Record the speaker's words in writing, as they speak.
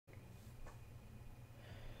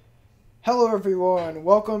Hello everyone,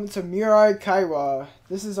 welcome to Mirai Kaiwa.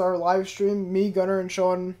 This is our live stream, me, Gunnar, and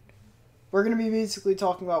Sean. We're going to be basically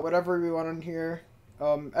talking about whatever we want on here.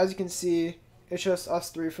 As you can see, it's just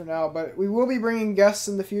us three for now, but we will be bringing guests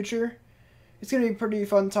in the future. It's going to be a pretty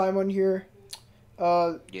fun time on here.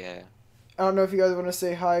 Yeah. I don't know if you guys want to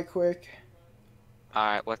say hi quick.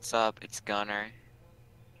 Alright, what's up? It's Gunnar.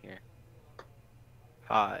 Here.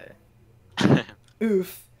 Hi.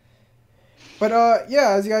 Oof. But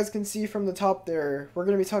yeah, as you guys can see from the top there, we're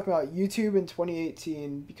going to be talking about YouTube in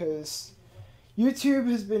 2018 because YouTube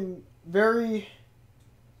has been very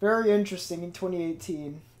interesting in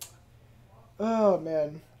 2018. Oh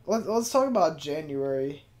man, let's talk about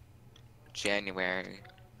January. January.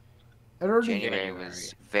 January January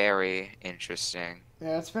was very interesting.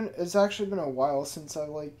 Yeah, it's actually been a while since I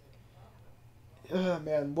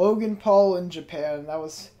man, Logan Paul in Japan.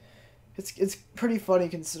 It's pretty funny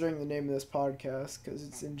considering the name of this podcast because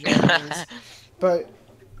it's in Japanese. But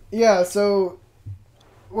yeah, so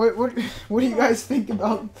what do you guys think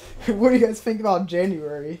about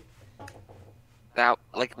January? That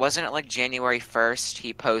wasn't it like January 1st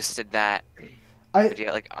he posted that I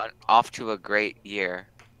video off to a great year.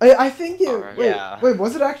 I think it Alright. wait,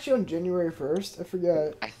 was it actually on January 1st? I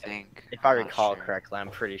forget. I think. If I I'm not recall sure. correctly, I'm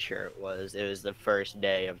pretty sure it was. It was the first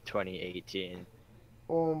day of 2018.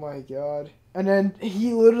 Oh my god. And then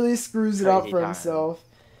he literally screws it up Crazy for time. himself.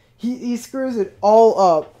 He screws it all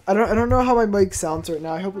up. I don't know how my mic sounds right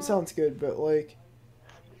now. I hope it sounds good, but like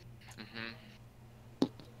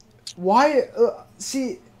why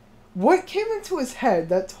see what came into his head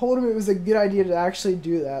that told him it was a good idea to actually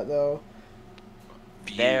do that though?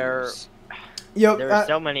 There, Views. Yep. there are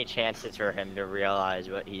so many chances for him to realize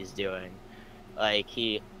what he's doing. Like,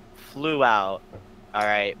 he flew out,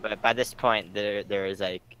 alright, but by this point,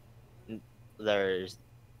 there's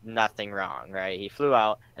nothing wrong, right? He flew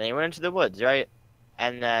out, and he went into the woods, right?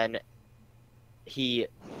 And then he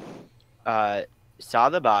saw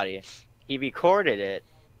the body, he recorded it,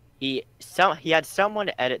 he had someone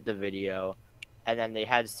edit the video, and then they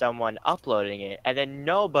had someone uploading it, and then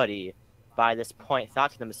nobody by this point thought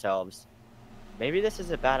to themselves, maybe this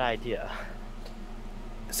is a bad idea.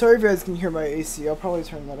 Sorry if you guys can hear my AC. I'll probably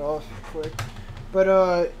turn that off quick. But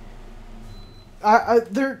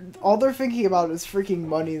all they're thinking about is freaking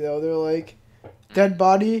money though. They're like, dead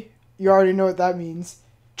body. You already know what that means.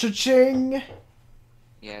 Cha-ching.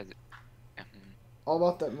 Yeah. All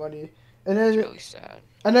about that money. And It's then really sad.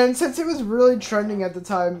 And then since it was really trending at the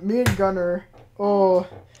time, me and Gunnar, Yeah,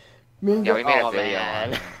 we made a Oh, video.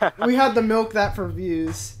 man. we had to milk that for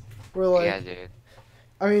views. We're like, Yeah, dude.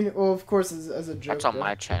 I mean, well, of course, as a joke. That's on though.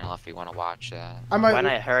 my channel if you want to watch that. I might. When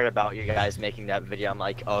I heard about you guys making that video, I'm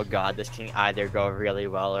like, oh god, this can either go really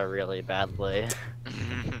well or really badly.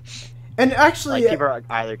 And actually, Like, people are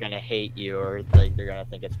either gonna hate you or like they're gonna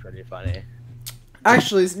think it's pretty funny.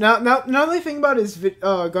 actually, now that I think about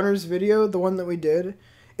Gunnar's video, the one that we did,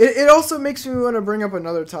 it also makes me want to bring up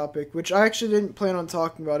another topic, which I actually didn't plan on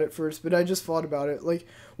talking about at first, but I just thought about it. Like,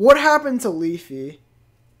 what happened to Leafy?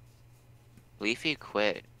 Leafy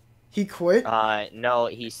quit. He quit? No,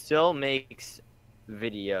 he still makes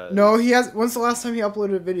videos. No, he has. When's the last time he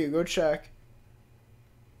uploaded a video? Go check.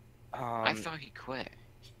 I thought he quit.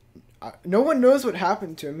 No one knows what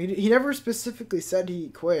happened to him. He never specifically said he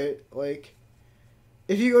quit. Like,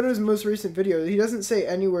 if you go to his most recent video, he doesn't say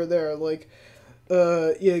anywhere there, like,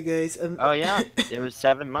 yeah, guys. Oh yeah, it was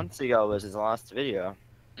 7 months ago was his last video.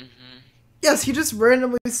 Yes, he just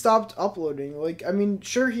randomly stopped uploading. Like, I mean,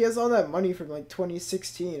 sure, he has all that money from, like,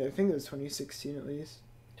 2016. I think it was 2016, at least.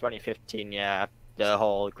 2015, yeah. The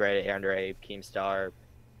whole Great Andre Keemstar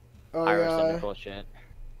Oh, Iverson yeah. bullshit.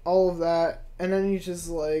 All of that. And then he's just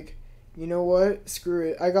like, you know what? Screw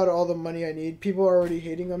it. I got all the money I need. People are already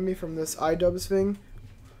hating on me from this iDubbbz thing.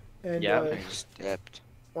 And, Yeah. I just dipped.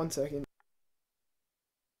 1 second.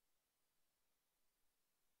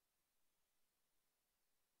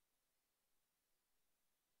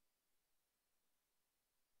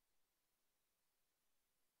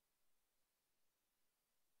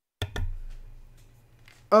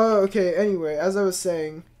 Okay, anyway, as I was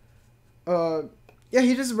saying, yeah,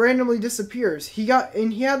 he just randomly disappears. He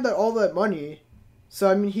had all that money, so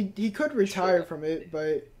I mean, he could retire from it,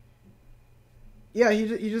 but yeah,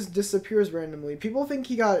 he just disappears randomly. People think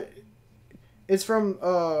it's from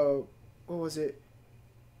what was it?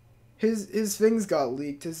 His things got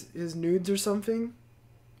leaked, his nudes or something.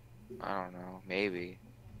 I don't know. Maybe.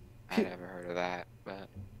 I never heard of that, but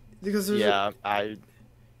Because there's Yeah,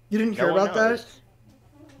 you didn't hear no one about that? knows.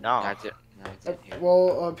 No. I didn't hear.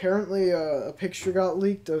 Well, apparently a picture got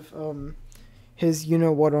leaked of his you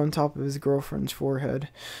know what on top of his girlfriend's forehead.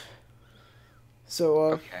 So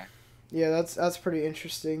Okay. yeah, that's pretty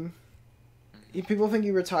interesting. People think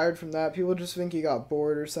he retired from that. People just think he got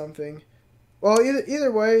bored or something. Well,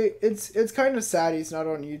 either way, it's kind of sad he's not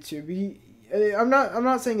on YouTube. I'm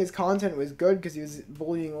not saying his content was good because he was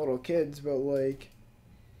bullying little kids, but like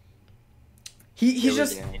he's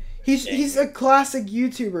a classic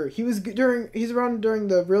YouTuber. He's around during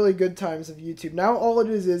the really good times of YouTube. Now all it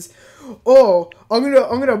is, oh, I'm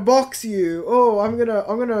gonna box you. Oh, I'm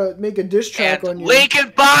gonna make a diss track on you. Link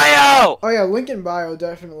in bio. Oh yeah, link in bio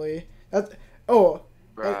definitely.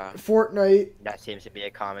 Fortnite. That seems to be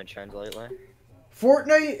a common trend lately.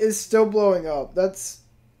 Fortnite is still blowing up. That's,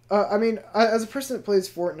 I mean, as a person that plays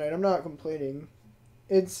Fortnite, I'm not complaining.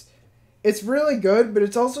 It's really good, but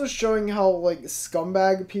it's also showing how like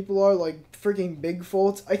scumbag people are. Like freaking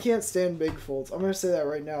Bigfoot. I can't stand Bigfoot. I'm gonna say that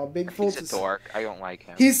right now. Bigfoot He's a dork. I don't like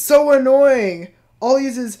him. He's so annoying. All he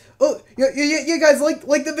is, oh, yeah, guys, like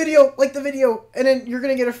the video, and then you're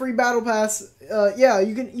gonna get a free battle pass. Yeah,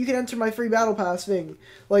 you can enter my free battle pass thing.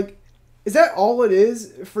 Like, is that all it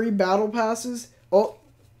is? Free battle passes? Oh,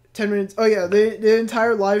 10 minutes. Oh yeah, the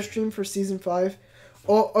entire live stream for season 5.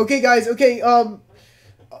 Oh, okay, guys. Okay,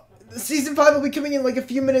 season 5 will be coming in like a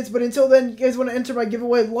few minutes, but until then, you guys want to enter my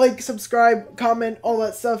giveaway? Like, subscribe, comment, all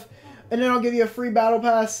that stuff, and then I'll give you a free battle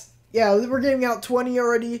pass. Yeah, we're giving out 20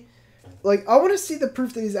 already. Like, I want to see the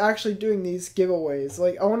proof that he's actually doing these giveaways.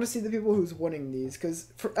 Like, I want to see the people who's winning these.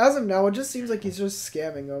 Because, as of now, it just seems like he's just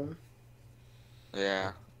scamming them.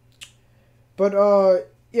 Yeah. But,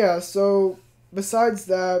 yeah, so, besides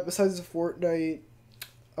the Fortnite,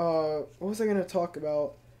 what was I going to talk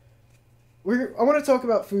about? I want to talk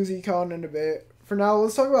about FouseyCon in a bit. For now,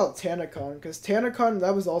 let's talk about TanaCon. Because TanaCon,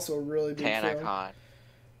 that was also a really big film. TanaCon.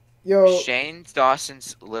 Yo. Shane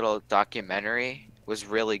Dawson's little documentary was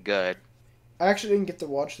really good. I actually didn't get to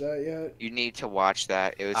watch that yet. You need to watch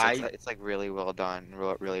that. It's like really well done,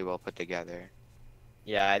 really well put together.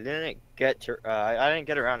 Yeah, I didn't get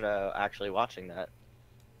around to actually watching that.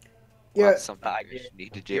 Yeah, well, that's something you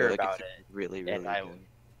need to do. Like, about it's it, really good.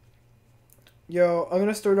 Yo, I'm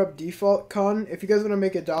gonna start up DefaltEVM. If you guys wanna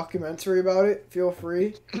make a documentary about it, feel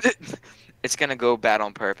free. It's gonna go bad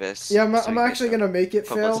on purpose. Yeah, I'm actually gonna make it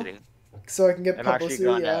fail, so I can get publicity.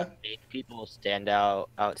 I'm actually gonna make people stand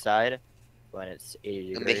outside when it's 80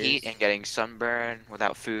 degrees. In the heat and getting sunburn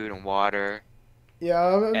without food and water. Yeah,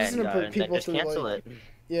 I'm just gonna put people just through cancel like. it.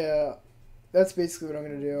 Yeah, that's basically what I'm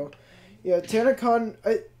gonna do. Yeah, TanaCon.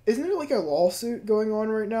 Isn't there like a lawsuit going on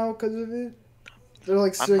right now because of it? They're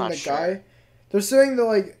like suing the guy. They're suing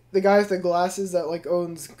the guy with the glasses that like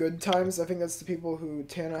owns Good Times. I think that's the people who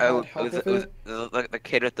Tana had help with it. The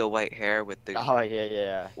kid with the white hair with the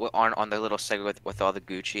on the little segment with all the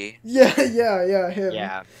Gucci. Yeah, him.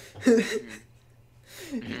 Yeah.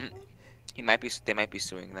 They might be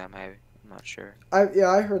suing them. I'm not sure.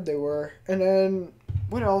 I heard they were. And then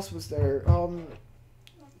what else was there?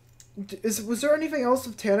 Was there anything else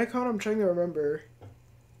of TanaCon? I'm trying to remember.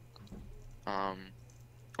 Well,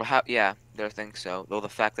 I think so. Though the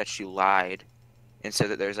fact that she lied and said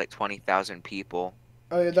that there's like 20,000 people.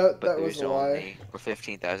 Oh yeah, that was a lie. Or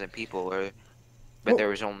 15,000 people, but there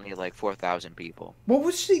was only like 4,000 people. What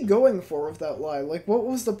was she going for with that lie? Like, what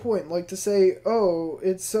was the point? Like to say, oh,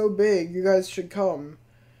 it's so big, you guys should come.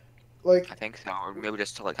 Like, I think so, or maybe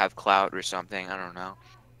just to like have clout or something. I don't know.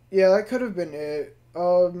 Yeah, that could have been it.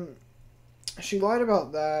 She lied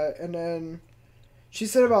about that, and then she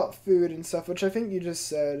said about food and stuff, which I think you just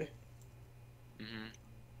said.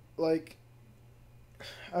 Like,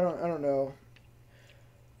 I don't know.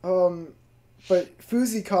 But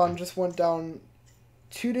FouseyCon just went down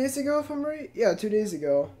 2 days ago, if I'm right. Yeah, 2 days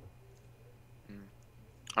ago.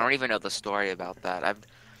 I don't even know the story about that.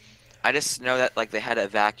 I just know that like they had to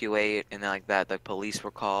evacuate and then like that the police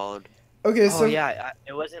were called. Okay, so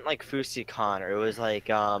it wasn't like FouseyCon, or it was like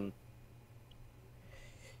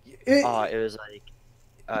it was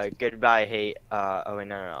like goodbye hate. Oh wait,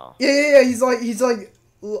 no. Yeah. He's like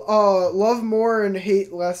love more and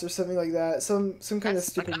hate less or something like that. Some kind of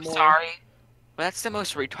stupid. I'm sorry, but that's the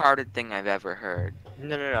most retarded thing I've ever heard.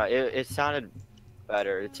 No. It sounded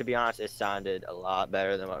better. To be honest, it sounded a lot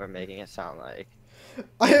better than what we're making it sound like.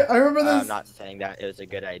 I remember this. I'm not saying that it was a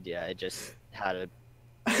good idea. It just had a.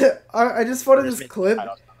 I just thought of this clip.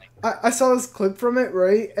 I saw this clip from it,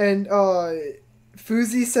 right? And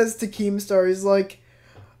Fousey says to Keemstar, he's like,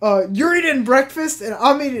 "You're eating breakfast and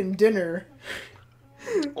I'm eating dinner."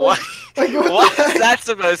 What? Like, what is that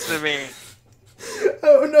supposed to mean?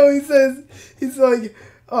 Oh no, he's like,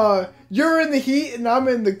 "You're in the heat and I'm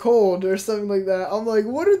in the cold," or something like that. I'm like,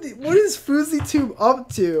 what is FouseyTube up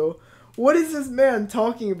to? What is this man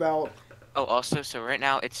talking about? Oh, also, so right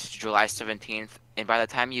now it's July 17th, and by the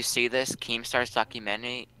time you see this, Keemstar's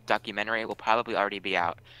documentary will probably already be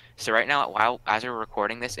out. So right now, while as we're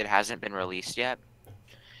recording this, it hasn't been released yet.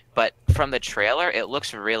 But from the trailer, it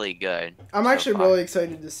looks really good I'm so actually far. really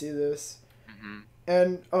excited to see this. Hmm.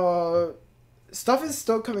 And stuff is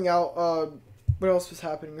still coming out. What else was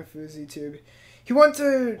happening with FouseyTube? He went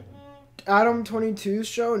to Adam 22's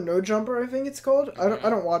show, No Jumper, I think it's called. I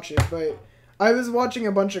don't watch it, but I was watching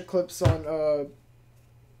a bunch of clips on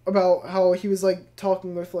about how he was like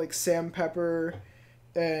talking with like Sam Pepper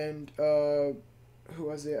and who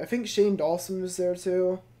was it? I think Shane Dawson was there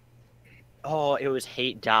too. Oh, it was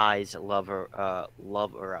Hate Dies, Love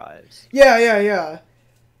Arrives. Yeah.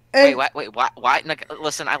 And Wait, why? Like,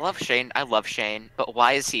 listen, I love Shane, but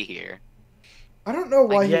why is he here? I don't know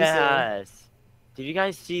why he was there. Yes. Did you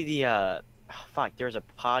guys see the fuck, there was a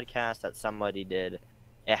podcast that somebody did.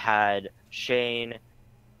 It had Shane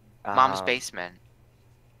Mom's Basement.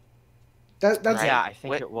 That's Right? Yeah, I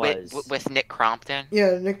think it was. With Nick Crompton.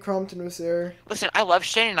 yeah. Nick Crompton was there. Listen, I love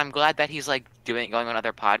Shane, and I'm glad that he's like going on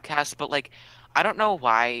other podcasts. But like, I don't know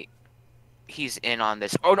why he's in on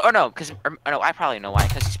this. Oh no, because no, I probably know why.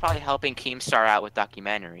 Because he's probably helping Keemstar out with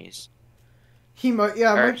documentaries He might,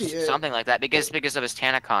 yeah, it or might be it. something like that. Because of his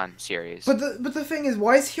TanaCon series. But the thing is,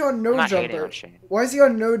 why is he on I'm No not hating Jumper? on Shane. Why is he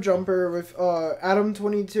on No Jumper with Adam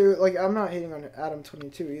 22? Like, I'm not hating on Adam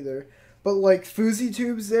 22 either, but like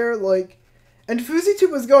FouseyTube's there, like, and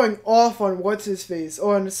FouseyTube was going off on what's his face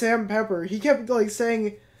on Sam Pepper. He kept like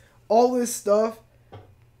saying all this stuff.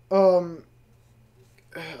 I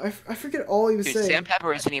forget all he was Dude, saying. Sam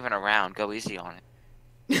Pepper isn't even around. Go easy on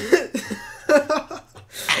it.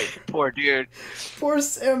 Poor dude. Poor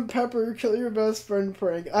Sam Pepper, kill your best friend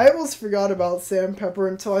prank. I almost forgot about Sam Pepper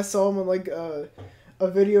until I saw him on like a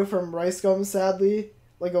video from Rice Gum, sadly,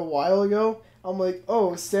 like a while ago. I'm like,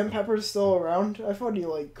 oh, Sam Pepper's still around? I thought he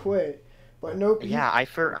like quit. But nope. Yeah, I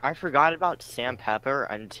forgot about Sam Pepper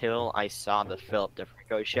until I saw the Philip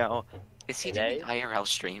DeFranco show. Is he Today? doing IRL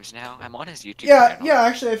streams now? I'm on his YouTube Yeah, channel. yeah,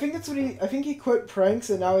 actually I think that's what I think he quit pranks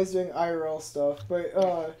and now he's doing IRL stuff. But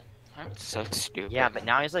I'm so stupid. Yeah, but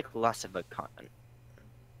now he's like less of a con.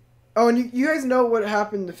 oh, and you guys know what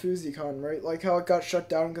happened to FouseyCon, right? Like how it got shut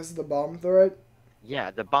down because of the bomb threat? Yeah,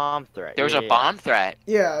 the bomb threat. There was a bomb threat.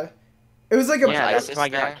 Yeah. It was like a Yeah, that's ISIS why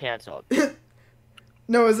it there? got canceled.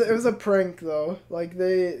 No, it was a prank though. Like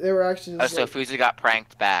they were actually Oh, just so like... Fousey got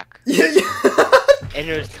pranked back. Yeah. And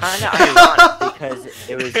it was kind of ironic because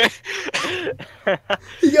it was.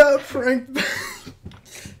 He got pranked.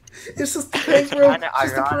 It's just a prank, It's bro. kind of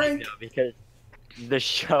Just a ironic prank. though because the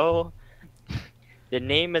show, the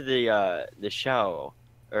name of the show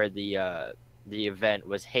or the event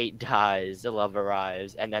was Hate Dies, Love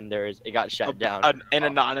Arrives, and then it got shut down. An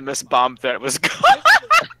anonymous bomb threat was gone.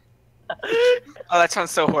 Oh, that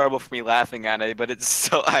sounds so horrible for me laughing at it, but it's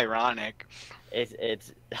so ironic.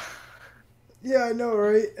 It's. Yeah, I know,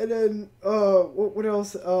 right? And then what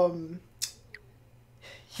else?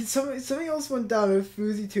 Something else went down with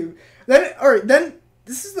FouseyTube. Then then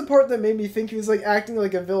this is the part that made me think he was like acting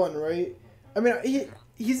like a villain, right? I mean,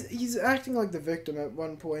 he's acting like the victim at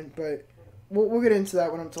one point, but we'll get into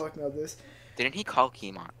that when I'm talking about this. Didn't he call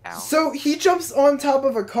Keem out? So he jumps on top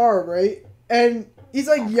of a car, right? And he's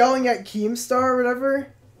like yelling at Keemstar or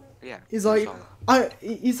whatever. Yeah. He's like,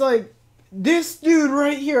 he's like, this dude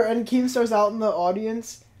right here, and Keemstar's out in the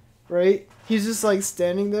audience, right? He's just like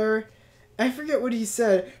standing there. I forget what he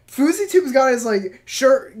said. FouseyTube's got his like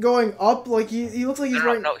shirt going up, like he looks like he's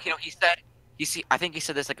wearing. No, he said. You see, I think he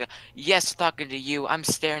said this like yes, talking to you. I'm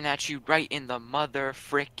staring at you right in the mother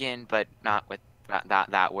frickin', but not with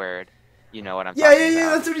that word. You know what I'm talking about. Yeah.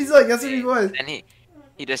 That's what he's like. That's what he was. And he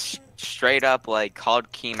just straight up like called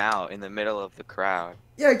Keem out in the middle of the crowd.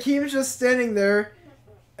 Yeah, Keem's just standing there,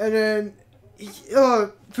 and then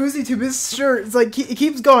FouseyTube, his shirt, it's like it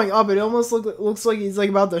keeps going up. It almost looks like he's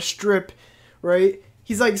like about to strip, right?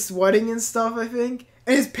 He's like sweating and stuff, I think,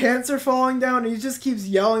 and his pants are falling down. And he just keeps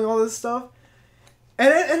yelling all this stuff,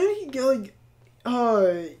 and then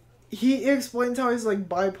he explains how he's like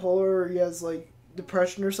bipolar, or he has like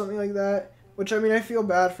depression or something like that. Which I mean, I feel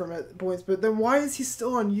bad for him at points, but then why is he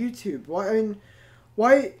still on YouTube? Why? I mean,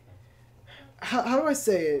 why? How do I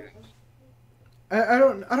say it? I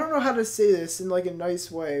don't know how to say this in like a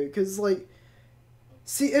nice way, because like,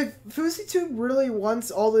 see, if FouseyTube really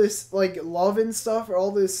wants all this like love and stuff or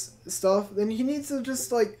all this stuff, then he needs to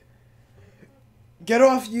just like get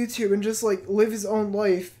off YouTube and just like live his own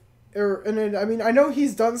life. And then, I mean, I know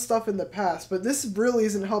he's done stuff in the past, but this really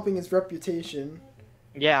isn't helping his reputation.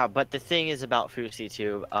 Yeah, but the thing is about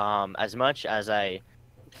FouseyTube, as much as I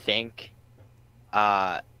think,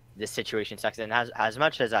 this situation sucks. And as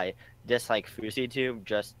much as I dislike FouseyTube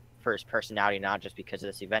just for his personality, not just because of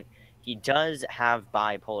this event, he does have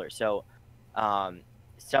bipolar. So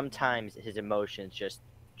sometimes his emotions just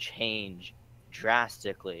change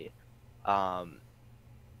drastically,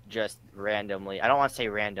 just randomly. I don't want to say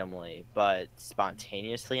randomly, but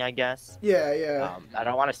spontaneously, I guess. Yeah, yeah. I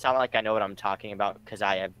don't want to sound like I know what I'm talking about because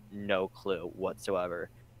I have no clue whatsoever.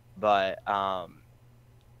 But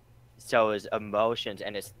so his emotions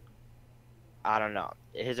and his, I don't know,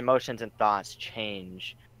 his emotions and thoughts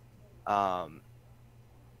change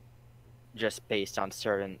just based on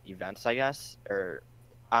certain events, I guess, or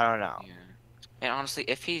I don't know. Yeah. And honestly,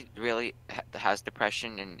 if he really has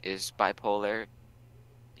depression and is bipolar,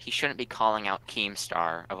 he shouldn't be calling out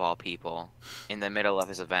Keemstar of all people in the middle of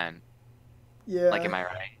his event. Yeah. Like, am I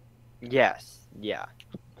right? Yes. Yeah.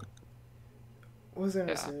 What was I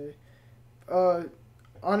gonna Yeah. say?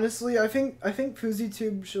 Honestly, I think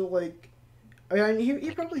FouseyTube should like. I mean,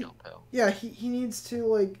 he probably. Yeah, he needs to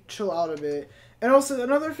like chill out a bit. And also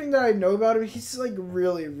another thing that I know about him, he's like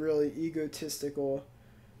really, really egotistical.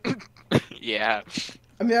 Yeah.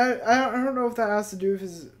 I mean, I don't know if that has to do with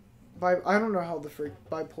his. I don't know how the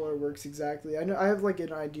bipolar works exactly. I know I have like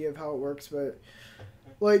an idea of how it works, but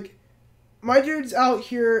like my dude's out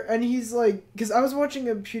here and he's like, because I was watching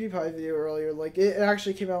a PewDiePie video earlier, like it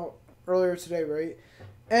actually came out earlier today, right?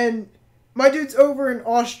 And my dude's over in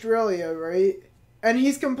Australia, right? And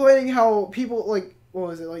he's complaining how people like, what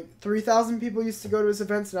was it, like 3,000 people used to go to his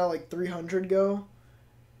events, now like 300 go.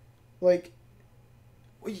 Like,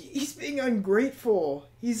 he's being ungrateful.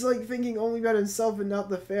 He's like thinking only about himself and not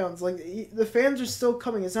the fans. Like the fans are still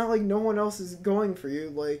coming. It's not like no one else is going for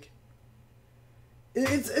you. Like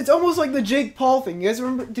it's almost like the Jake Paul thing. You guys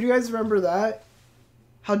remember? Did you guys remember that?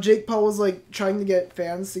 How Jake Paul was like trying to get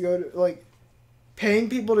fans to go to like paying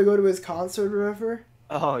people to go to his concert or whatever.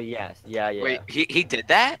 Oh yes, yeah. Wait, he did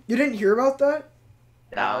that? You didn't hear about that?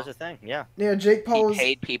 That was a thing. Yeah. Yeah, Jake Paul He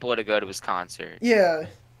paid people to go to his concert. Yeah.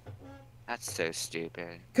 That's so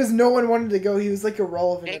stupid. Because no one wanted to go. He was like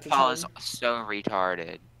irrelevant at Jake the Paul time. is so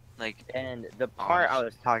retarded. Like, And the part I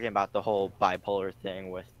was talking about, the whole bipolar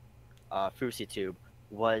thing with FouseyTube,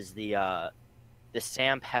 was the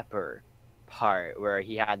Sam Pepper part where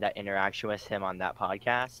he had that interaction with him on that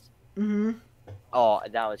podcast. Mm-hmm. Oh,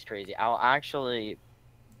 that was crazy. I'll actually,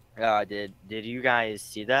 did you guys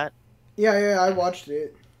see that? Yeah, I watched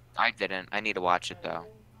it. I didn't. I need to watch it though.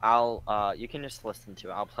 You can just listen to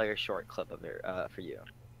it. I'll play a short clip of it for you.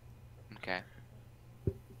 Okay.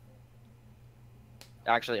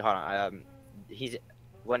 Actually, hold on.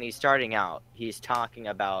 When he's starting out, he's talking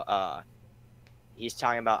about how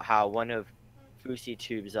one of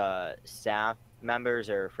FouseyTube's staff members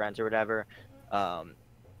or friends or whatever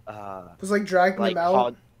Was like dragging him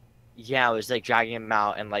out. Yeah, it was like dragging him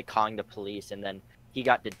out and like calling the police, and then he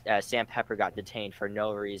got Sam Pepper got detained for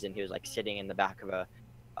no reason. He was like sitting in the back of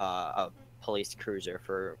a police cruiser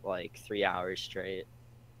for like 3 hours straight.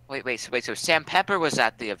 Wait. So Sam Pepper was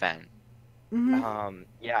at the event. Mm-hmm.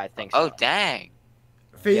 Yeah, I think so. Oh dang.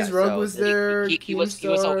 FaZe Yeah, Rug so was there. He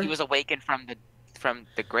was awakened from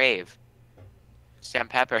the grave. Sam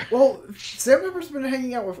Pepper. Well, Sam Pepper's been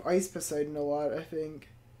hanging out with Ice Poseidon a lot, I think.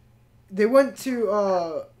 They went to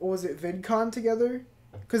what was it, VidCon together?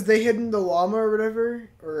 Because they hid in the llama or whatever,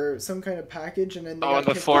 or some kind of package, and then they got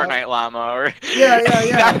the kicked Fortnite out. llama. Or... Yeah.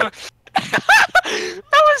 that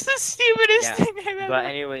was the stupidest thing I've ever. But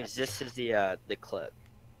anyways, this is the clip.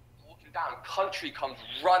 Walking down, country comes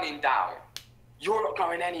running down. You're not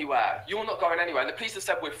going anywhere. You're not going anywhere. And the police have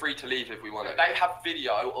said we're free to leave if we want it. They have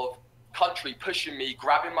video of country pushing me,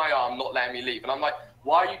 grabbing my arm, not letting me leave. And I'm like,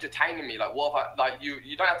 why are you detaining me? Like, what have I, like,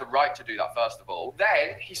 you don't have the right to do that, first of all.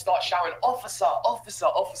 Then he starts shouting, officer, officer,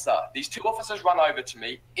 officer. These two officers run over to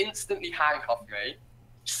me, instantly handcuff me,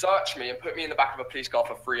 search me, and put me in the back of a police car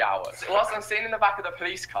for 3 hours. Whilst I'm sitting in the back of the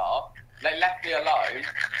police car, they left me alone.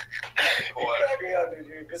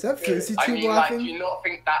 Is that FouseyTube I mean, laughing? like, do you not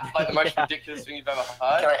think that's like the most ridiculous thing you've ever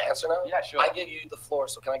heard? Can I answer now? Yeah, sure. I give you the floor,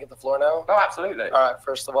 so can I get the floor now? No, absolutely. All right,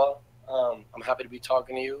 first of all, I'm happy to be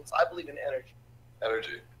talking to you. I believe in energy.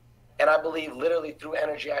 Energy. And I believe literally through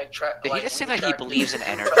energy, I track. Did he just say that he believes in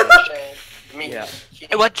energy? Yeah.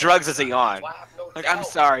 Hey, what drugs is he on? So I have no Like, I'm doubt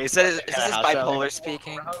sorry. Is this how so? bipolar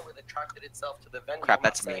speaking? It attracted itself to the venue. Crap, I'm not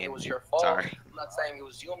that's saying mean. It was your fault. Sorry. I'm not saying it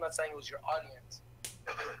was you. I'm not saying it was your audience.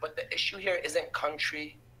 But the issue here isn't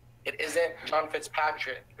country. It isn't John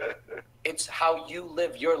Fitzpatrick. It's how you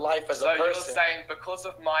live your life as a So you're person. saying because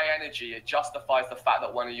of my energy, it justifies the fact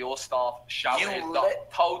that one of your staff shouted,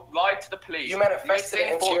 lied to the police. You manifested made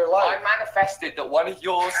it into for- your life. I manifested that one of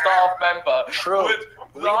your staff member True.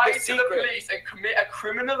 lie to the police and commit a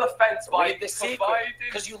criminal offense by providing.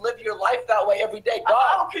 Because you live your life that way every day,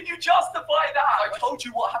 How can you justify that? I told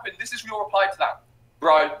you what happened. This is your reply to that.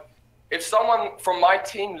 Bro, if someone from my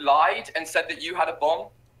team lied and said that you had a bomb,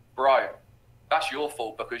 bro, that's your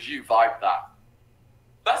fault because you vibed that.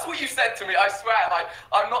 That's what you said to me, I swear. Like,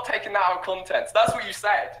 I'm not taking that out of context. That's what you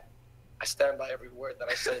said. I stand by every word that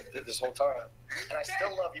I said this whole time. And I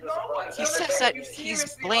still love you as a brother. He says that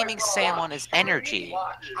he's blaming Sam on his energy.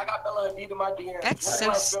 I got Bella Hadid in my DMs. That's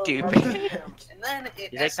so stupid. And then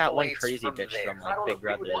it He's like that one escalates crazy from bitch there. from I don't Big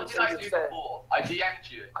agree with Brother. What did I do before? I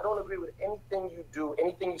DM'd you. I don't agree with anything you do,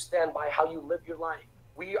 anything you stand by, how you live your life.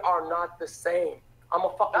 We are not the same. I'm a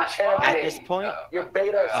fucking champion. At this point, You're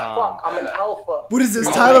beta as fuck. I'm an alpha. What is this,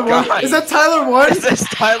 Oh Tyler my 1? God. Is that Tyler 1? Is this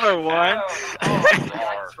Tyler 1?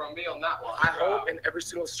 From me on that one. I hope in every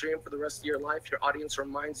single stream for the rest of your life, your audience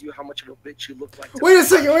reminds you how much of a bitch you look like. Wait a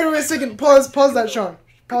second. Pause that, Sean.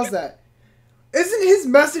 Pause that. Isn't his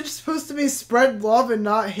message supposed to be spread love and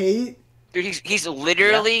not hate? Dude, he's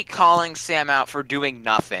literally calling Sam out for doing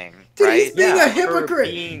nothing, Dude, right? he's being Yeah, a hypocrite.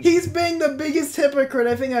 being- He's being the biggest hypocrite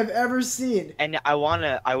I think I've ever seen. and I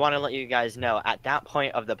wanna let you guys know at that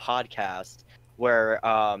point of the podcast where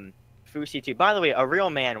FouseyCon. By the way, a real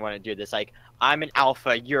man wouldn't do this. Like, I'm an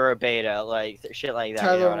alpha, you're a beta, like shit like that.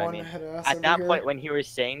 Tyler You know what I 1 mean? had ass At over that here. point, when he was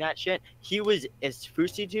saying that shit, he was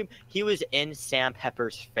FouseyTube. He was in Sam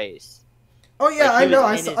Pepper's face. Oh yeah, like, I he know.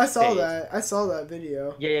 was in I his saw face. that. I saw that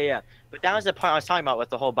video. Yeah. But that was the point I was talking about with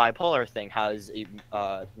the whole bipolar thing. How his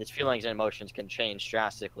feelings and emotions can change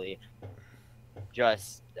drastically.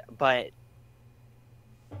 But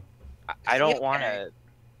I don't want to.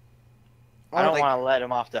 I don't want to let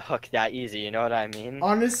him off the hook that easy. You know what I mean?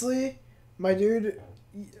 Honestly, my dude,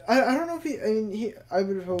 I don't know if he. I mean, I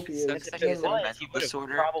would hope he is. So If He he has a was, mental he would have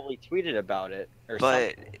disorder. probably tweeted about it or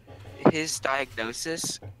But something. his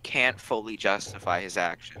diagnosis can't fully justify his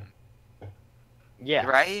action, Yeah.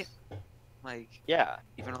 right? Like, Yeah.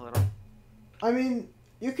 even a little. I mean,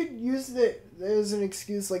 you could use it as an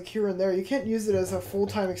excuse, like here and there. You can't use it as a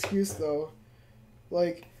full-time excuse, though.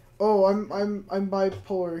 Like, oh, I'm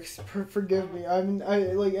bipolar. Forgive me. And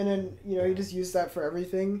then you just use that for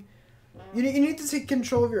everything. You need to take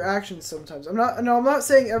control of your actions sometimes. I'm not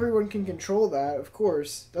saying everyone can control that. Of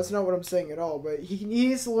course, that's not what I'm saying at all. But he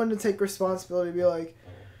needs to learn to take responsibility. Be like,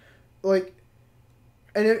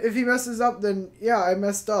 and if he messes up, then yeah, I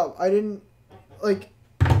messed up. I didn't,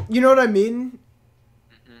 you know what I mean?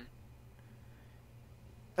 Mhm.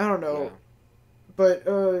 I don't know, Yeah. but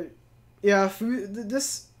yeah,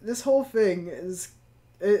 this whole thing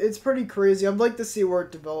it's pretty crazy. I'd like to see where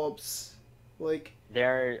it develops. Like,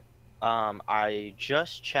 I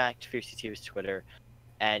just checked FouseyTube's Twitter,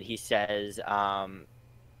 and he says,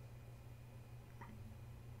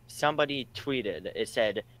 somebody tweeted, it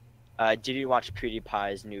said, did you watch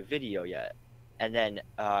PewDiePie's new video yet? And then,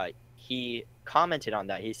 he commented on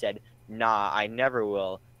that. He said, nah, I never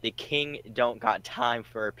will. The king don't got time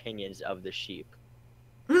for opinions of the sheep.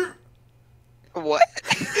 What?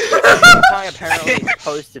 PewDiePie apparently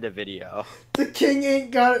posted a video. the king ain't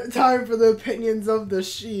got time for the opinions of the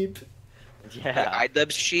sheep. Yeah. I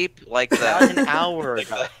dub sheep like That was the an hour like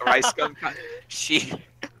ago. the rice gum sheep.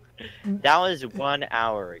 That was 1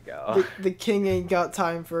 hour ago. The king ain't got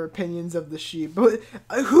time for opinions of the sheep. But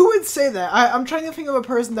who would say that? I'm trying to think of a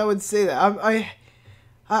person that would say that.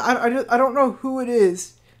 I don't know who it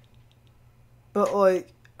is. But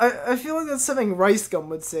like, I feel like that's something Rice Gum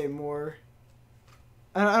would say more.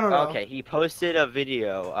 I don't know. Okay, he posted a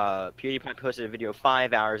video. PewDiePie posted a video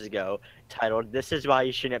 5 hours ago titled "This is why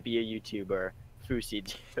you shouldn't be a YouTuber."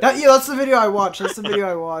 FouseyTube. That's the video I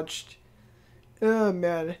watched. Oh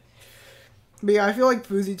man. But yeah, I feel like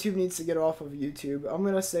FouseyTube needs to get off of YouTube. I'm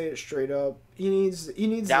gonna say it straight up. He needs. That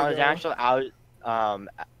to was go. actually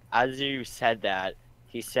as you said that,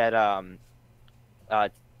 he said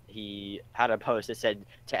he had a post that said,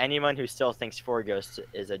 "To anyone who still thinks Four Ghosts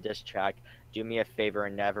is a diss track, do me a favor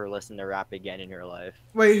and never listen to rap again in your life."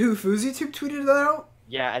 Wait, who FouseyTube tweeted that out?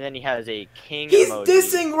 Yeah, and then he has a king He's emoji.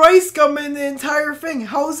 dissing Rice Gum in the entire thing.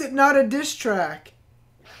 How is it not a diss track?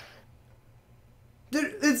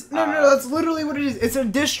 Dude, no, that's literally what it is. It's a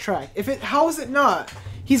diss track. How is it not?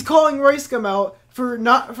 He's calling Rice Gum out for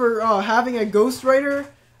having a ghostwriter,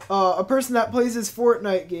 a person that plays his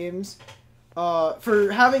Fortnite games,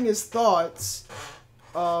 for having his thoughts,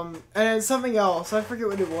 and then something else. I forget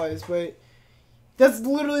what it was, but that's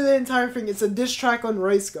literally the entire thing. It's a diss track on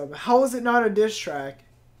Rice Gum. How is it not a diss track?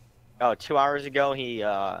 Oh, 2 hours ago, he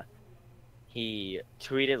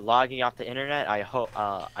tweeted logging off the internet.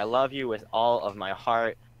 I love you with all of my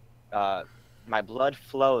heart. My blood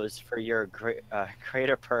flows for your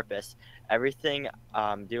greater purpose. Everything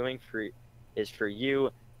I'm doing is for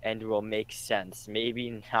you and will make sense.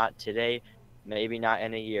 Maybe not today, maybe not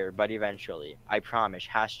in a year, but eventually. I promise.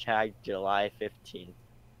 Hashtag July 15th.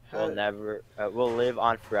 We'll live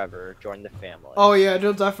on forever. Join the family. Oh yeah,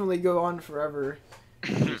 it'll definitely go on forever.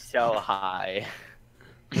 He's so high.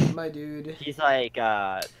 My dude. He's like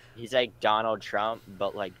Donald Trump,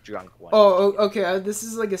 but like drunk one. Oh, okay. This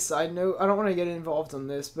is like a side note. I don't want to get involved on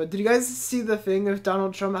this, but did you guys see the thing of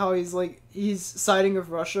Donald Trump? How he's siding with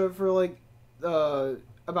Russia for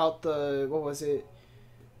about the what was it?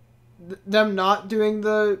 Them not doing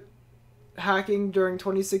the hacking during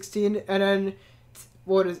 2016, and then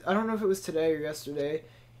I don't know if it was today or yesterday.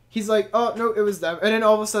 He's like, oh no, it was them, and then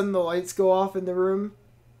all of a sudden the lights go off in the room.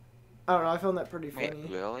 I don't know. I found that pretty funny. Wait,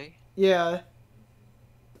 really? Yeah.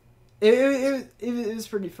 It was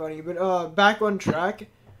pretty funny, but back on track.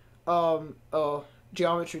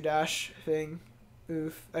 Geometry Dash thing.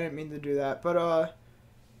 Oof, I didn't mean to do that. But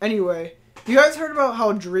anyway, you guys heard about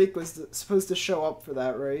how Drake was supposed to show up for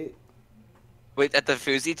that, right? Wait, at the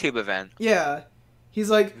FouseyTube event? Yeah. He's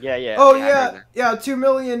like, yeah. Oh Yeah, yeah, 2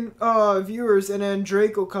 million viewers, and then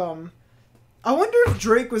Drake will come. I wonder if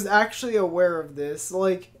Drake was actually aware of this.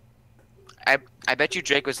 Like, I bet you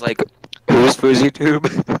Drake was like, who's FouseyTube?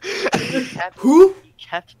 who? He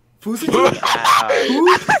kept. FouseyTube?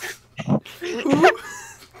 Who?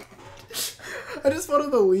 I just thought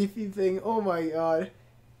of the Leafy thing. Oh my god.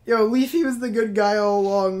 Yo, Leafy was the good guy all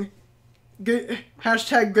along. Good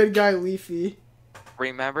hashtag good guy Leafy.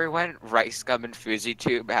 Remember when Rice Gum and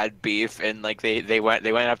FouseyTube had beef and like they went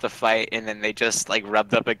up to fight and then they just like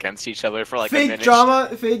rubbed up against each other for like a minute?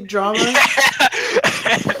 Fake drama.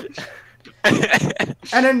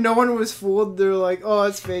 And then no one was fooled. They're like, "Oh,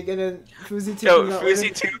 it's fake." And then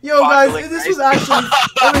FouseyTube. Yo, guys, this was actually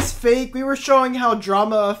it was fake. We were showing how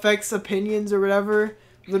drama affects opinions or whatever.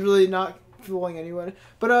 Literally not fooling anyone.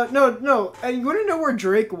 But no. And you want to know where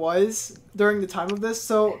Drake was during the time of this?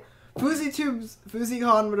 So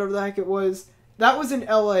FouseyCon, whatever the heck it was, that was in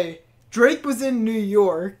LA. Drake was in New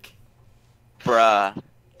York. Bruh.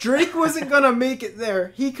 Drake wasn't gonna make it there.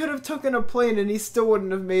 He could have taken a plane and he still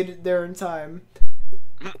wouldn't have made it there in time.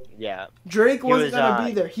 Yeah. Drake wasn't gonna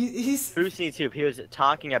be there. He's FouseyTube. He was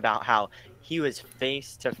talking about how he was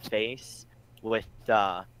face to face with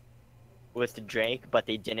Drake, but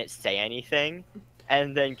they didn't say anything.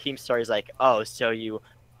 And then Keemstar is like, "Oh, so you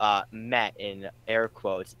met in air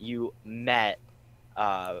quotes. You met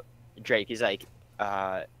Drake." He's like,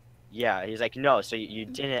 yeah. He's like, "No, so you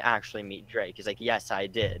didn't actually meet Drake." He's like, "Yes, I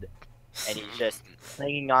did." And he's just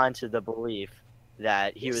clinging on to the belief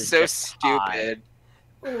that he was so just high. stupid.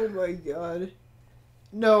 oh my god.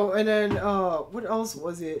 No, and then what else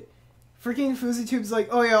was it? Freaking FouseyTube's like,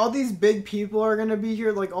 "Oh yeah, all these big people are gonna be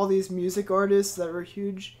here, like all these music artists that were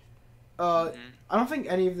huge." I don't think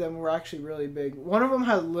any of them were actually really big. One of them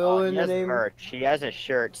had Lil in the name. Merch. He has a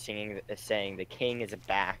shirt saying "The King is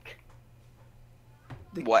back."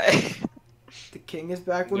 What? The King is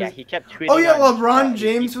back. He kept tweeting. Oh yeah, on, LeBron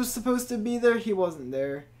James was supposed to be there. He wasn't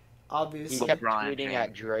there, obviously. He kept LeBron tweeting James.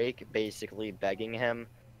 at Drake, basically begging him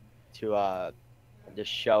to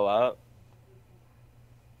show up.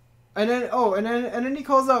 And then he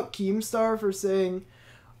calls out Keemstar for saying,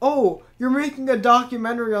 "Oh, you're making a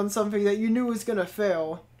documentary on something that you knew was gonna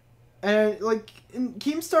fail." And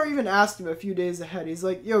Keemstar even asked him a few days ahead. He's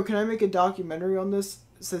like, "Yo, can I make a documentary on this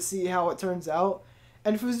to see how it turns out?"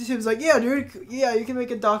 And FouseyTube's like, "Yeah, dude, yeah, you can make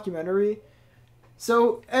a documentary."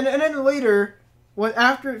 So and then later,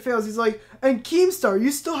 after it fails, he's like, "And Keemstar, you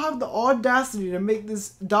still have the audacity to make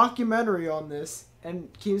this documentary on this."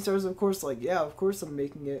 And Keemstar's of course like, "Yeah, of course I'm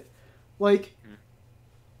making it." Like,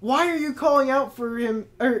 why are you calling out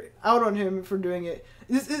on him for doing it?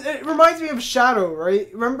 It reminds me of Shadow, right?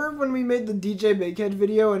 Remember when we made the DJ Big Head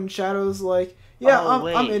video and Shadow's like, "Yeah,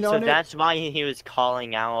 I'm in on it." So that's why he was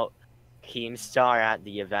calling out Keemstar at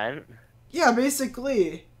the event? Yeah,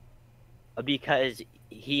 basically. Because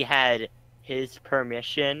he had his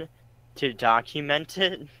permission to document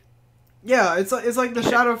it? Yeah, it's like the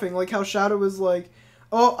Shadow thing, like how Shadow was like,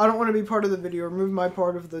 "Oh, I don't want to be part of the video. Remove my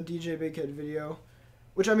part of the DJ Big Head video."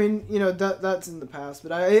 Which, I mean, you know, that's in the past,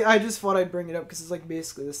 but I just thought I'd bring it up because it's, like,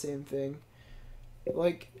 basically the same thing.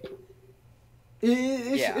 Like,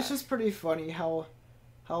 it's just pretty funny how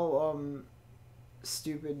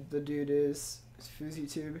stupid the dude is. It's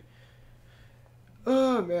FouseyTube.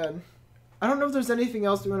 Oh, man. I don't know if there's anything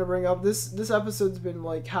else we want to bring up. This episode's been,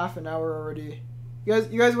 like, half an hour already. You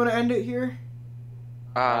guys want to end it here?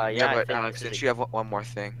 Yeah, but Alex, didn't you have one more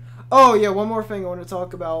thing? Oh, yeah, one more thing I want to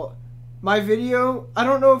talk about. my video, I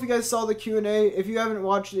don't know if you guys saw the Q&A. If you haven't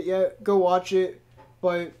watched it yet, go watch it.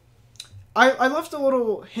 But I left a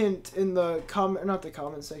little hint in the not the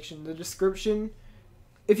comment section, the description.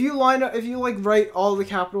 If you like write all the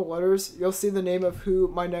capital letters, you'll see the name of who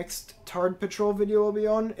my next Tard Patrol video will be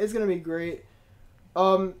on. It's gonna be great.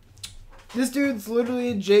 This dude's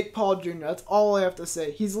literally Jake Paul Jr. That's all I have to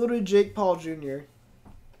say. He's literally Jake Paul Jr.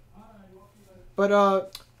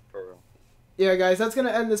 But yeah, guys, that's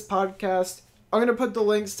gonna end this podcast. I'm gonna put the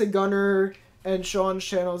links to Gunner and Sean's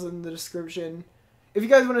channels in the description. If you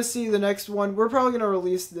guys want to see the next one, we're probably gonna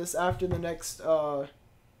release this after the next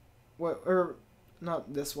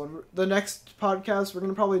not this one. The next podcast, we're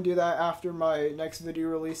gonna probably do that after my next video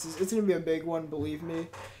releases. It's gonna be a big one, believe me.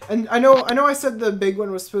 And I know I said the big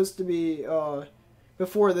one was supposed to be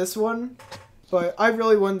before this one, but I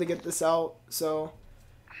really wanted to get this out. So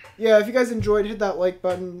yeah, if you guys enjoyed, hit that like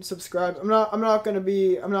button, subscribe. I'm not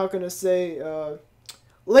gonna say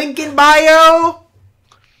link in bio.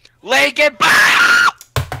 Link in bio.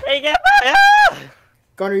 Link in bio.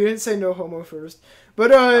 Gunner, you didn't say no homo first.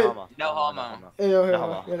 But No homo.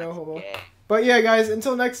 no homo. Yeah. But yeah, guys,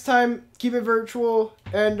 until next time, keep it virtual,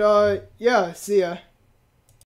 and yeah, see ya.